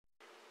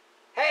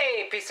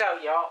Okay, peace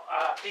out, y'all.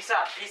 Peace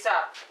out, peace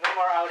out. No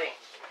more outing.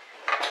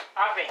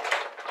 Upping.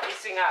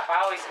 Peacing up.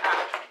 Always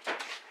up.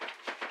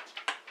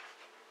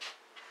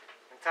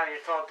 Until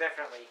you're told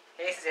differently.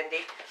 Hey,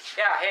 Cindy.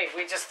 Yeah, hey,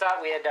 we just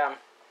thought we had,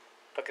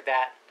 look at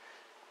that.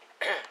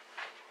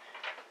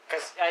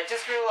 Because I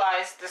just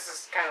realized this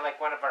is kind of like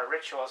one of our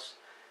rituals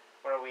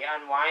where we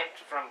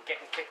unwind from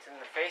getting kicked in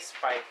the face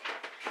by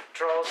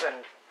trolls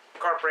and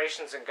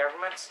corporations and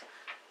governments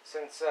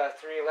since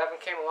 3/11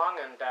 came along,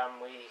 and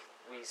we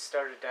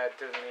started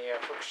doing the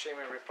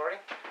Fukushima reporting,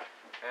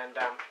 and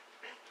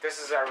this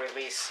is our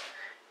release,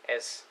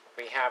 as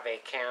we have a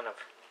can of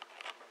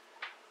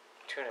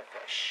tuna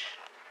fish.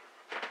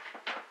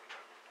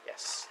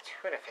 Yes,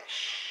 tuna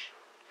fish.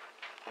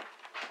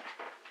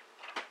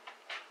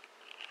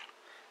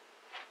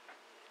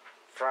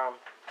 From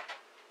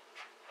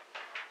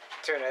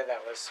tuna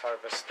that was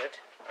harvested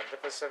of the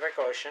Pacific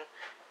Ocean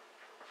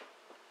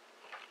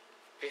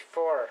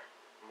before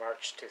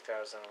March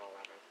 2011.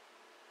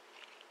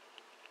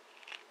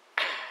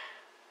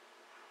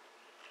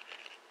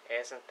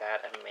 Isn't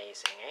that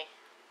amazing, eh?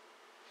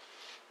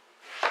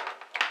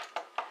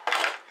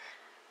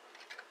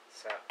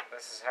 So,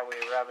 this is how we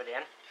rub it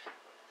in.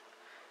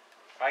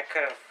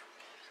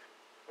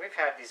 We've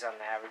had these on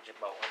the average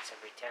about once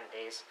every 10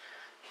 days.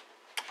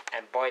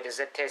 And boy, does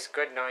it taste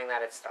good knowing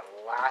that it's the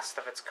last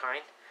of its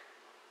kind.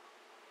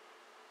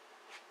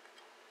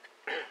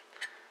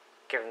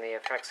 Given the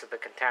effects of the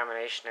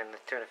contamination in the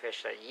tuna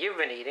fish that you've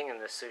been eating in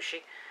the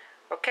sushi.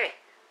 Okay,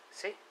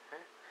 see?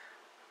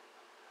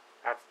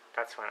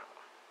 That's when it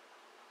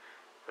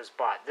was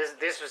bought.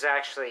 This was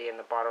actually in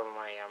the bottom of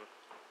my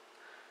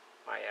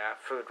my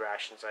food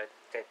rations.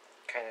 They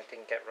kind of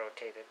didn't get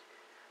rotated,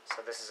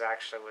 so this is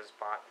actually was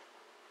bought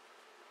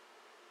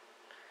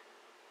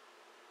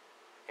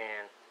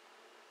in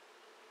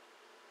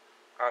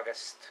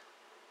August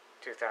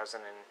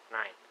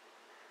 2009.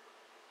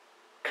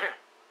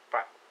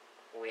 But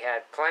we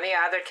had plenty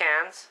of other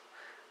cans,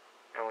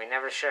 and we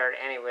never shared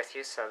any with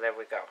you, so there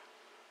we go.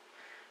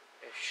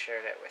 We've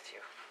shared it with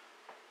you.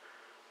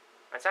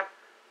 What's up?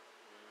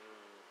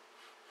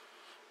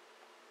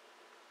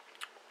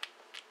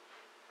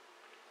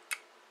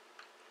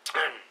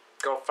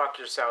 Go fuck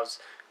yourselves,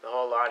 the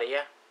whole lot of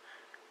you,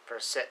 for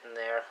sitting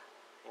there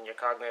in your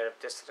cognitive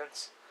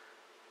dissonance.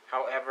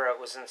 However it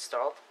was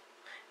installed,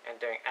 and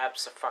doing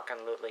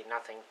abso-fucking-lutely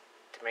nothing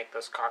to make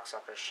those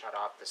cocksuckers shut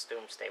off this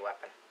doomsday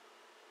weapon.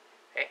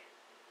 Hey?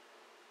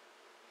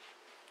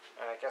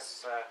 I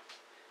guess, oh,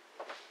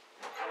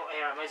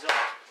 yeah, I might as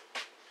well.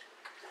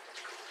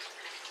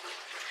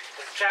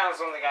 This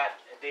channel's only got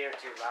a day or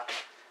two left.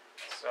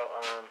 So,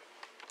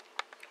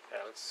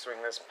 yeah, let's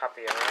swing this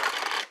puppy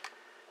around.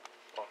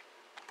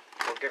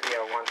 We'll give you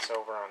a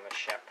once-over on the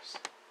ships.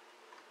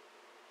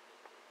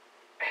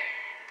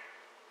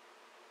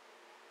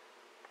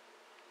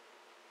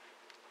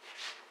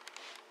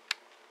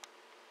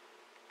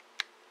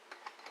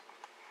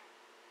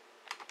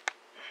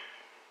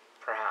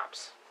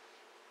 Perhaps.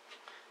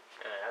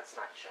 That's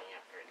not showing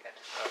up very good.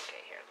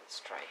 Okay, here, let's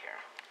try here.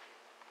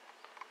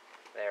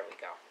 There we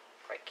go.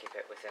 If I keep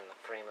it within the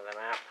frame of the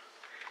map,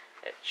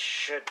 it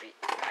should be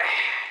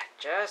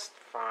just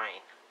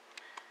fine.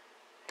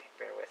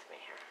 Bear with me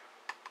here.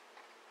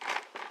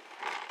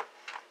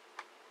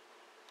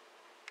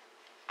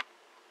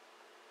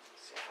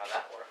 See how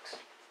that works.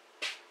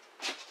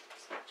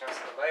 Let's adjust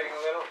the lighting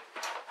a little.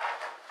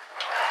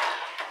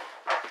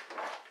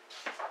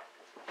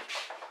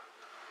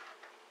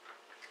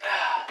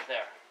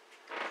 There.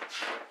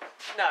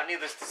 Now,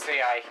 needless to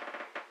say, I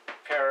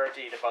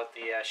parodied about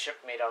the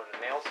ship made out of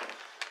nails.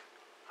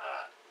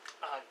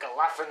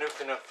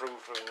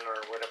 Galafanufanafrufun, or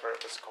whatever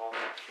it was called.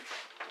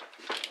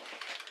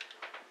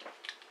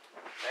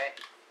 Okay.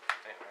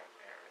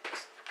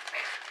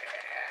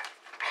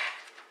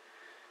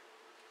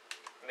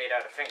 Made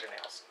out of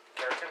fingernails.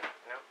 Keratin?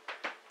 No?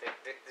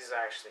 These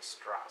are actually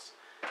straws.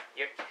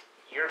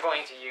 You're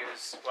going to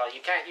use, well,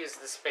 you can't use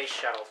the space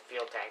shuttle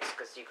fuel tanks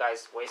because you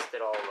guys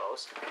wasted all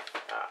those.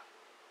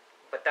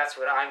 But that's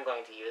what I'm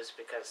going to use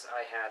because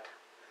I had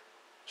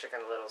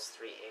Chicken Little's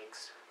 3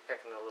 eggs,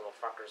 picking the little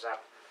fuckers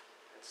up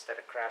instead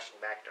of crashing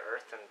back to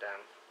Earth and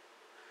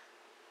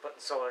putting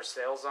solar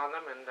sails on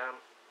them and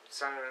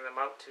sending them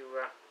out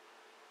to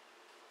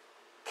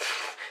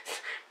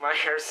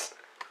Myers.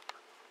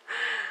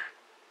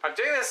 I'm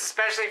doing this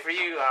especially for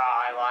you,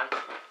 Elon,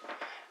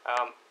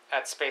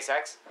 at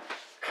SpaceX.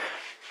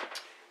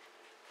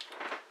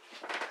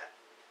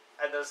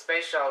 And those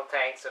space shuttle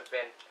tanks have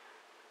been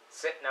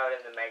sitting out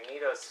in the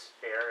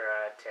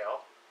magnetosphere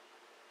tail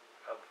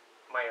of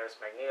Myers'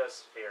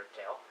 magnetosphere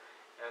tail,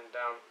 and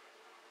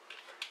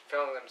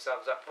filling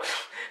themselves up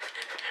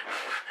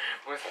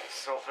with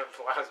solar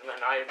plasma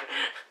and iron.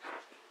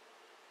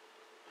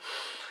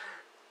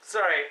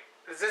 Sorry,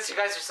 it's just you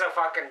guys are so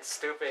fucking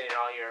stupid in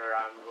all your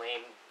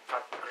lame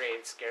fucking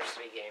created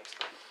scarcity games.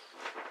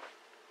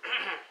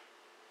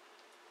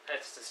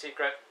 It's the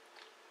secret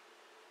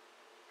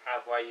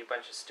of why you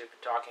bunch of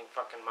stupid talking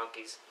fucking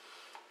monkeys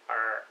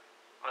are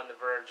on the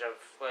verge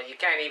of, well, you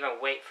can't even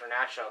wait for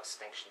natural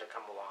extinction to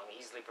come along,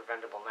 easily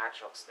preventable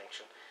natural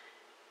extinction.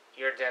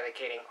 You're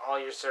dedicating all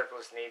your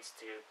surplus needs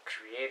to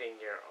creating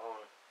your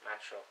own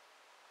natural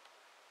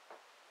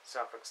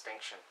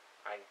self-extinction.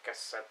 I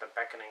guess at the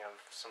beckoning of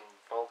some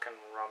Vulcan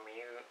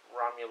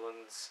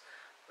Romulans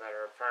that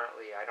are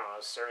apparently, I don't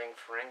know, serving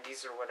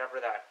Ferengis or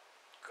whatever, that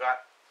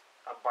got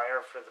a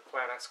buyer for the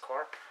planet's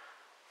core.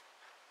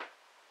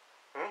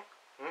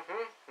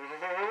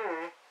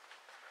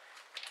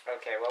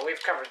 Okay, well, we've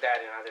covered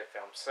that in other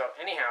films. So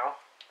anyhow,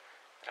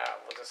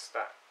 we'll just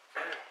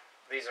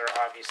these are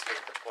obviously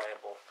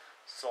deployable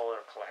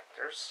solar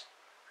collectors,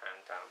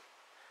 and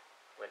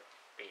would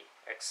be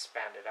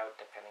expanded out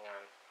depending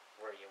on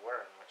where you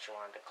were and what you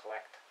wanted to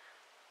collect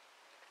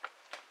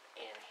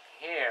in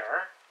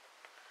here,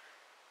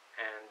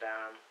 and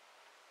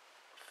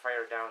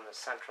fire down the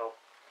central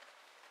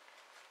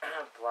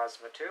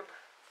plasma tube.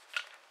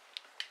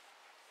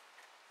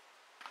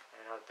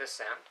 And out this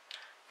end,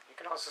 you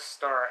can also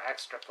store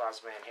extra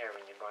plasma in here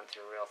when you're going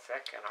through real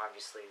thick. And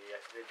obviously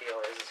the deal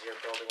is you're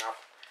building up,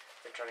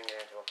 you're turning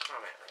it into a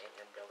comet, right?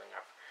 You're building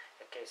up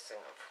a casing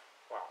of,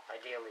 well,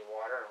 ideally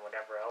water and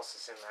whatever else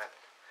is in that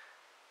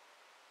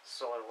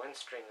solar wind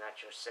stream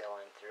that you're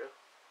sailing through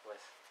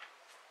with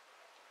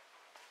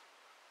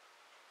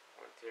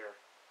your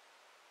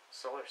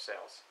solar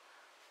sails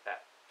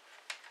that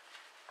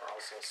are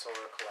also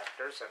solar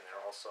collectors, and they're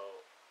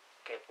also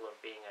capable of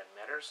being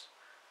emitters.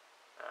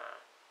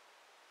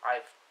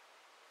 I've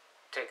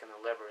taken the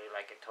liberty,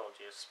 like I told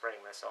you, of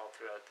spraying this all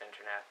throughout the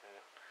internet,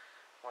 and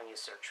when you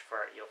search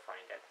for it, you'll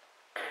find it.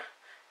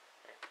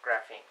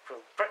 Graphene,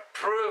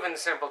 proven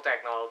simple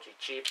technology,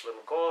 cheap,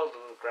 little gold,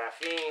 little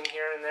graphene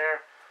here and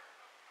there.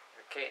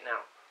 Okay,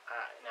 now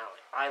in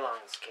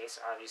Ilon's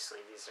case, obviously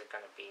these are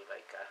going to be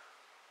like a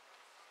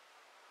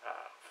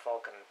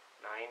Falcon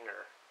 9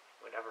 or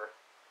whatever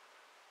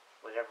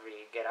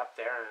you get up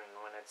there, and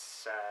when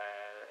it's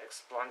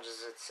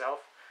expunges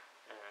itself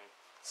and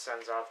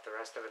sends off the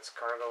rest of its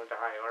cargo into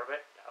high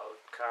orbit, out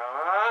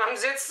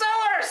comes its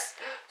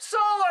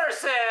solar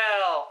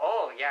sail!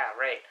 Oh yeah,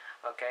 right.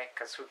 Okay,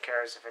 because who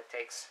cares if it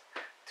takes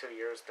 2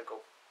 years to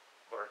go,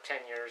 or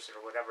 10 years or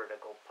whatever, to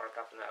go park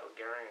up in that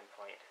Ligurian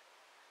point.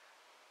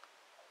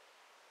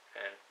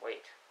 And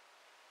wait,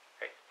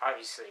 okay,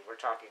 obviously we're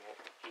talking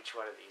each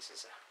one of these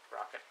is a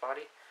rocket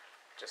body,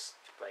 just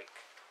like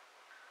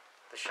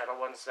the shuttle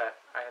ones that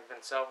I have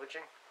been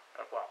salvaging.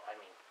 Well, I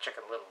mean,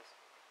 Chicken Little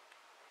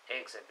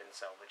eggs I've been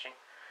salvaging.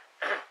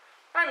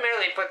 I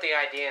merely put the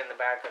idea in the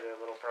back of the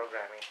little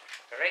programming,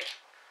 alright?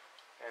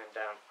 And,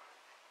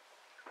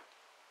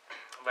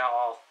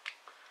 well,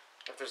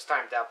 if there's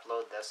time to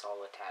upload this,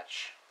 I'll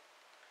attach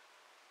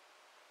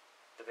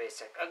the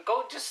basic.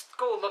 Just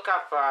go look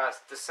up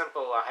the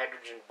simple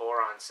hydrogen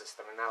boron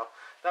system, and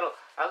that'll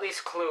at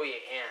least clue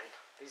you in.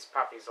 These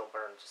puppies will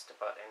burn just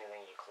about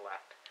anything you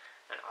collect.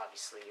 And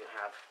obviously you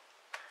have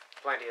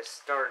plenty of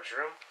storage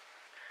room,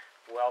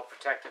 well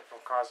protected from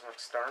cosmic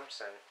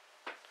storms and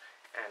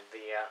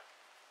the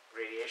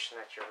radiation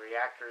that your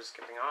reactor is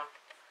giving off,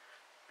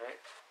 right?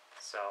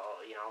 So,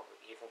 you know,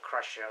 you can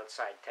crush your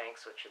outside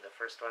tanks, which are the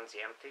first ones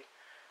you empty.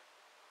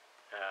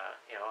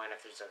 You know, and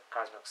if there's a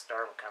cosmic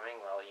storm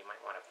coming, well, you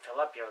might want to fill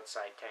up your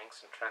outside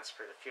tanks and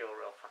transfer the fuel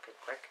real fucking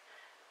quick,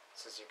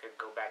 so you could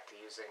go back to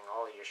using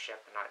all of your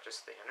ship and not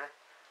just the inner.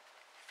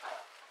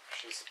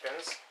 She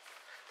spins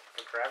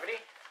for gravity.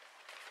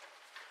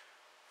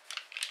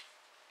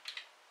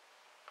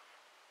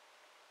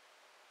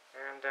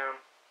 And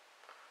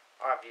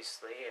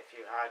obviously, if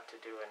you had to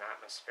do an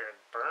atmospheric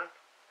burn,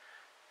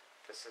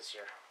 this is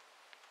your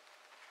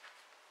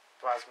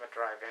plasma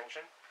drive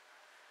engine.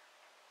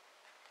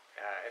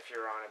 If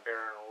you're on a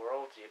barren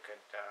world, you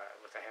could,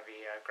 with a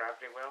heavy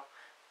gravity well,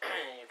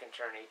 you can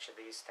turn each of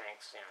these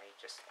tanks, you know, you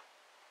just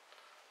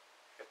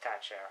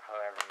attach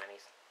however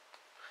many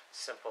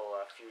simple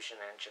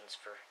fusion engines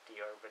for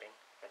deorbiting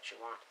that you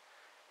want.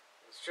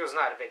 It's just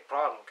not a big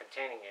problem.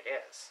 Containing it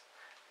is.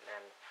 And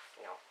then,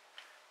 you know,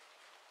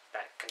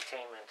 that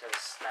containment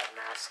is, that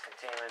mass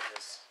containment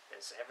is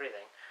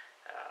everything.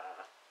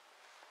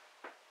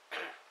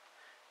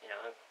 You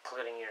know,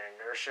 including your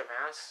inertia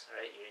mass,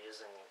 right? You're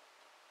using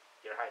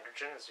your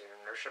hydrogen as your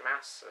inertia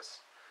mass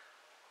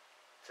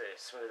to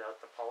smooth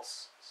out the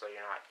pulse, so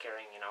you're not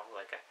carrying, you know,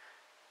 like a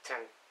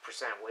 10%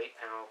 weight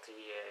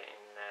penalty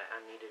in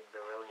unneeded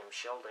beryllium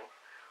shielding.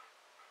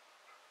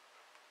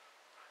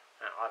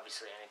 Now,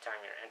 obviously, anytime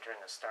you're entering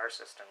a star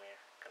system,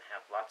 you're going to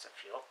have lots of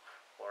fuel,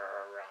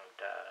 or around,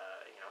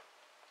 you know,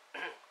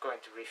 going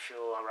to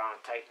refuel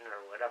around Titan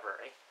or whatever,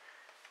 right?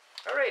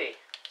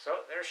 Alrighty,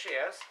 so there she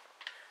is.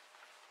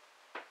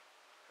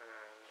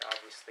 And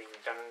obviously,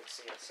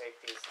 redundancy and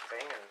safety is the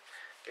thing, and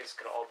these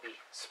could all be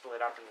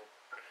split up and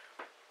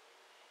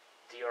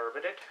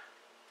deorbited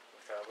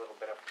with a little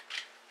bit of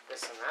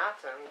this and that,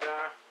 and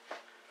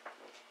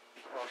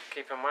well,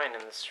 keep in mind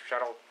in this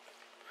shuttle,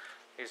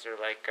 these are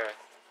like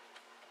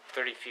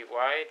 30 feet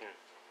wide and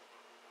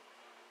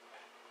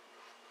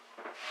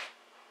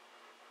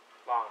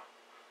long.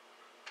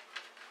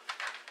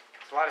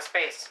 It's a lot of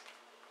space.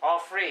 all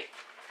free.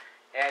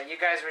 And you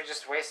guys were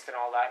just wasting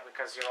all that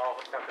because you're all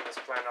hooked up in this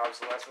planned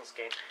obsolescence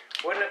game.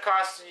 Wouldn't it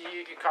cost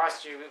you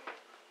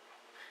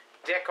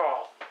dick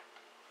all a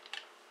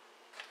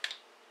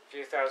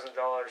few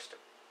 $1,000s to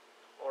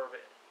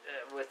orbit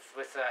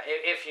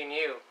if you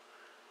knew,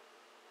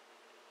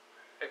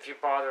 if you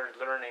bothered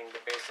learning the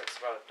basics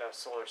about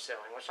solar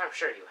sailing, which I'm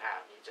sure you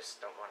have. You just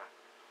don't want to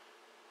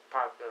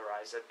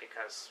popularize it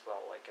because,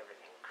 well, like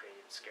everything,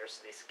 created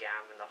scarcity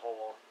scam and the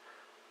whole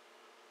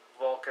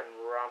Vulcan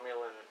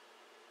Romulan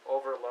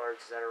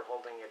overlords that are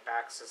holding it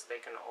back says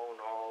they can own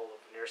all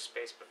of near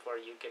space before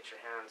you get your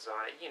hands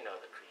on it. You know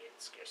the created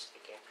scarcity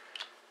game.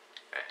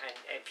 And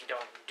if you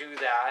don't do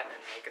that and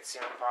make it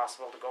seem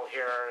impossible to go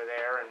here or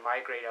there and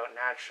migrate out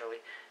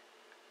naturally,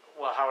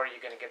 well, how are you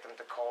going to get them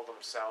to call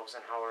themselves,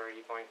 and how are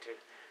you going to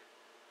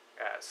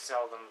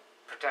sell them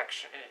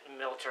protection,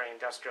 military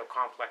industrial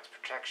complex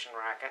protection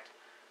racket,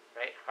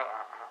 right?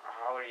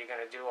 How are you going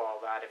to do all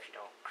that if you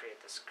don't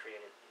create this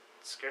created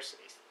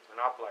scarcity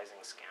monopolizing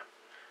scam?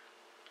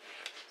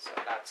 So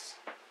that's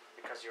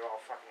because you're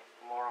all fucking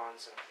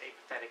morons and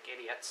apathetic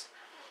idiots.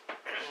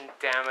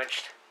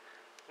 Damaged,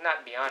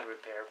 not beyond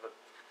repair, but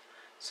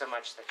so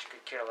much that you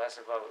could care less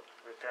about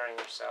repairing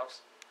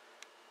yourselves.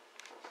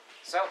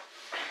 So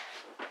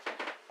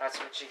that's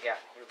what you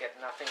get. You get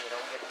nothing. You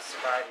don't get to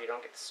survive. You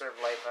don't get to serve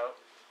life out.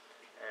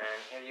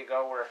 And here you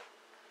go.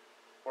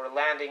 We're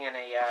landing in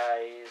a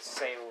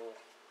say.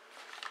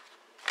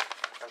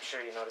 I'm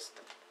sure you noticed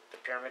the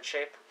pyramid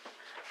shape.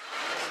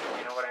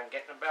 You know what I'm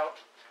getting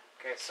about.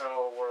 Okay,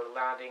 so we're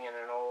landing in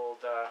an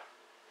old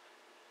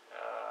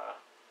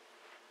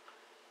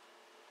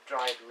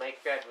dried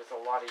lake bed with a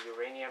lot of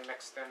uranium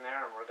mixed in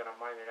there, and we're going to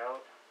mine it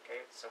out.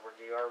 Okay, so we're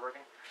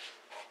dearborting.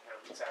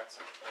 Let's add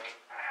some flame.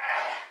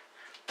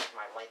 With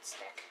my light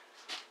stick.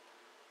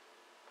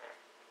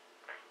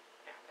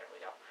 Yeah, there we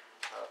go.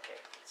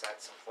 Okay, let's add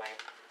some flame.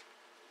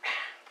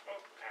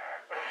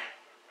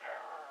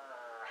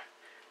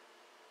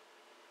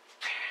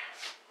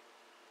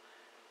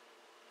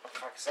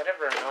 Fuck, is that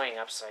ever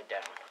annoying upside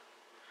down?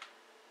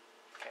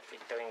 Can't be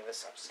doing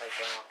this upside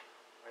down.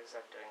 Why is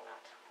that doing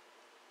that?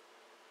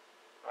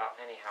 Well,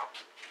 anyhow.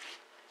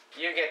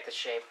 You get the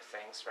shape of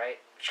things, right?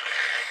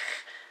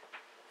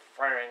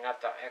 Firing up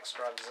the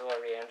extra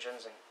auxiliary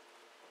engines and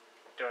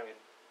doing a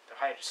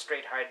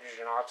straight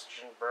hydrogen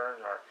oxygen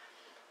burn or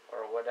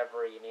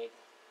whatever you need.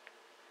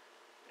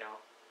 You know,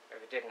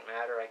 if it didn't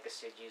matter, I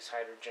guess you'd use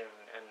hydrogen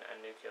and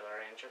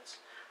nuclear engines.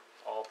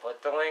 I'll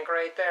put the link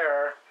right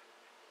there.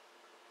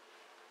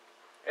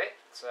 Okay,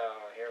 so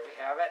here we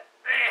have it.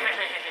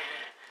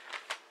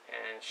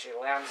 And she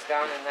lands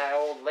down in that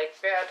old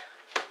lake bed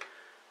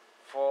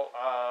full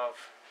of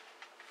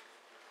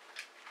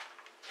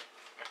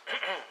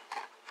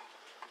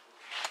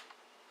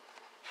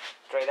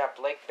straight up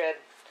lake bed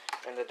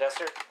in the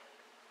desert.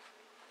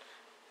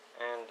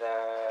 And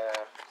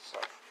so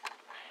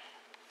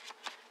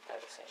that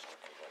isn't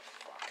working. What the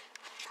fuck?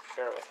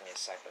 Bear with me a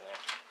second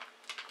there.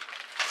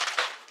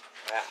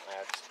 That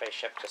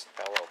spaceship just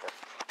fell over.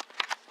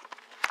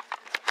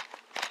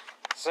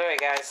 Sorry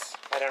guys,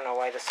 I don't know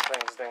why this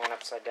thing's doing an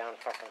upside down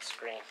fucking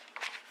screen.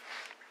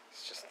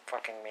 It's just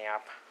fucking me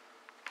up.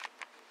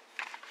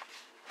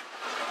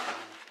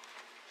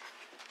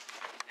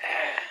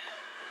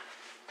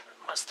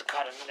 Must have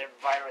caught another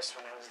virus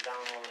when I was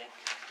downloading.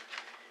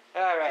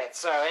 Alright,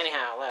 so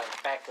anyhow,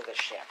 back to the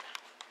ship.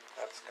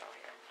 Let's go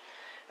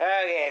here.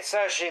 Okay,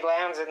 so she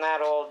lands in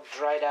that old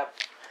dried up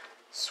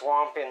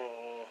swamp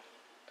in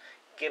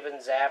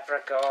Gibbons,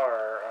 Africa,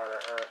 or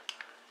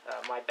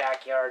my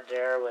backyard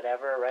there,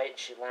 whatever, right?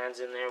 She lands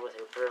in there with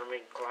her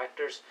pyramid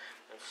collectors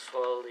and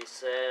slowly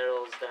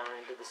settles down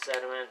into the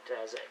sediment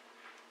as it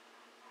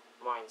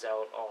mines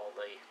out all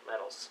the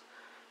metals.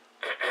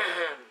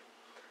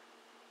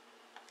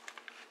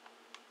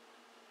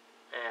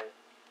 And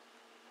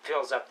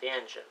fills up the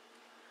engine.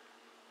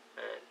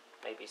 And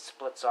maybe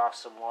splits off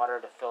some water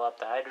to fill up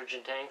the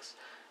hydrogen tanks.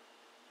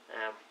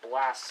 And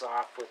blasts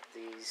off with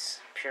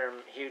these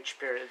huge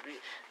pyramid.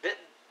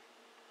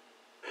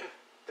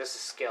 This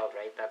is scaled,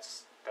 right?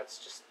 That's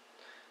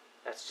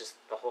just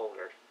the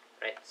holder,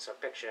 right? So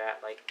picture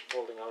that, like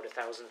holding out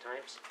 1,000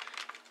 times.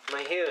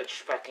 My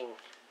fucking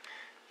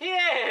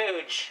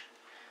huge.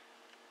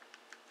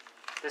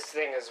 This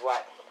thing is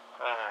what,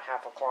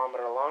 half a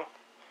kilometer long,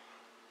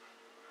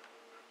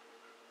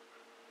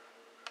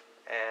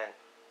 and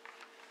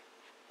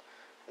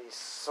these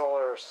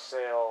solar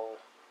cell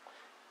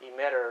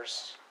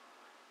emitters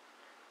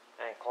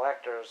and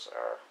collectors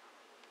are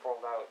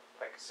pulled out.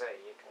 Like I say,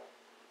 you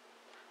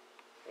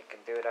can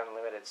do it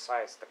unlimited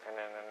size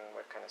depending on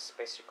what kind of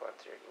space you're going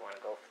through. You want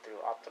to go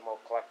through optimal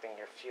collecting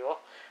your fuel,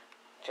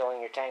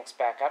 filling your tanks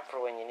back up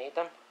for when you need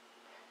them,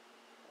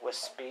 with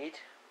speed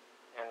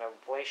and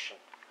ablation,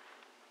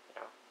 you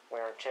know,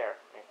 wear and tear.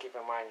 And keep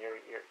in mind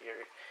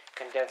you're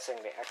condensing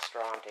the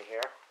extra onto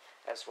here,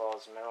 as well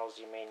as minerals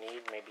you may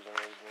need. Maybe you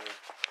need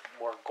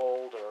more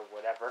gold or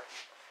whatever,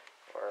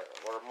 or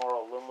more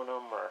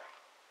aluminum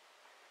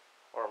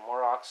or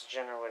more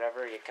oxygen or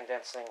whatever. You're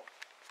condensing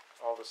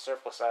all the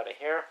surplus out of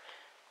here,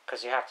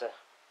 because you have to,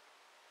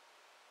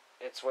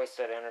 it's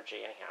wasted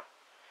energy anyhow.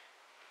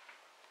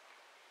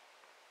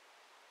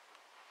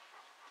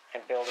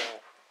 And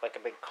building like a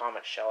big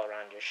comet shell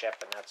around your ship,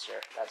 and that's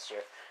your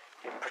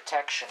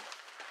protection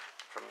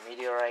from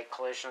meteorite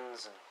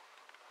collisions and,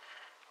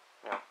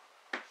 you know,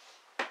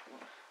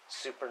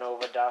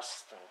 supernova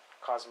dust and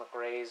cosmic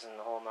rays and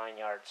the whole 9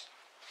 yards.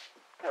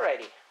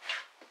 Alrighty.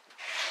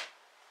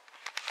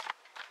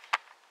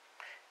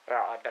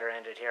 Well, I better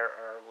end it here,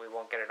 or we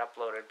won't get it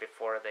uploaded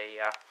before they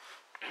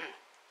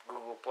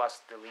Google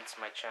Plus deletes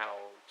my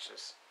channel, which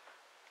is,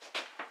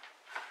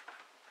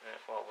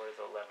 well, we're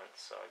the 11th,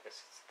 so I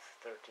guess it's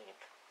the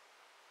 13th.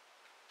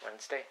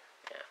 Wednesday?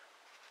 Yeah.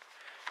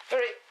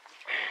 Alright.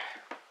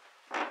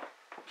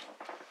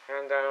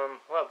 And,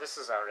 well, this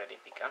has already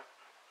begun.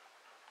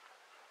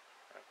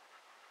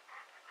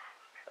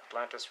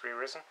 Atlantis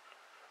Re-Risen.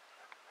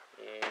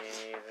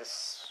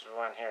 This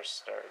one here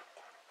started.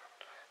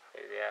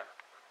 Yeah.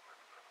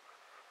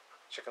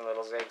 Chicken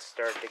Little's eggs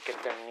started to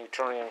get them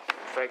Newtonian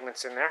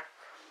fragments in there.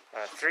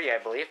 3, I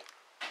believe.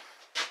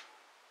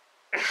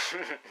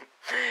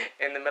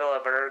 In the middle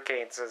of a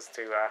hurricane, says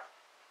to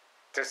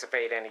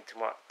dissipate any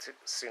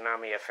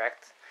tsunami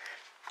effect.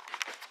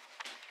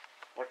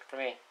 Worked for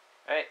me.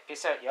 Alright,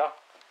 peace out, y'all.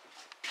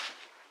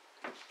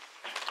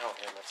 Oh,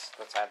 here,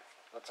 let's add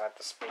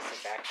the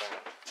spacey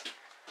background.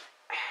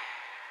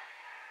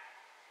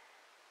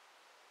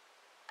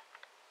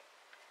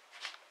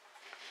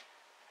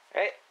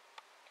 Alright.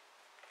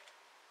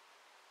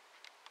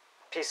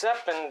 Peace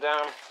up, and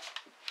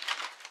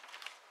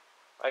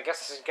I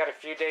guess you got a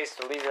few days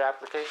to leave your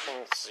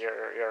applications,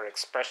 your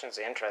expressions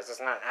of interest. This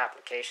is not an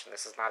application.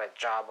 This is not a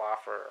job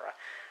offer or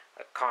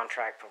a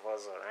contract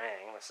proposal or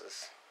anything. This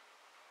is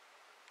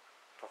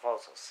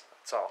proposals.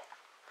 That's all.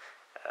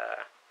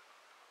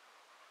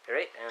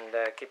 Alright, and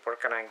keep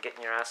working on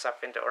getting your ass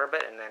up into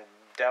orbit and then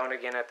down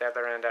again at the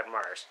other end at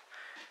Mars.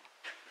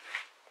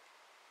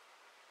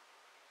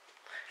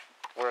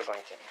 We're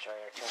going to enjoy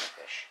our tuna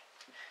fish.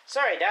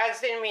 Sorry, dads,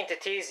 didn't mean to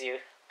tease you.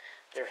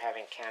 They're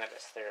having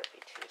cannabis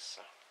therapy too,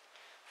 so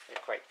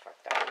they're quite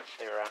fucked up.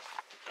 They're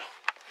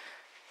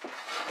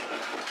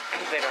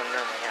they don't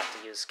normally have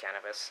to use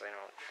cannabis. They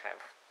don't have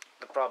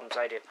the problems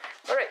I do.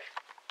 All right.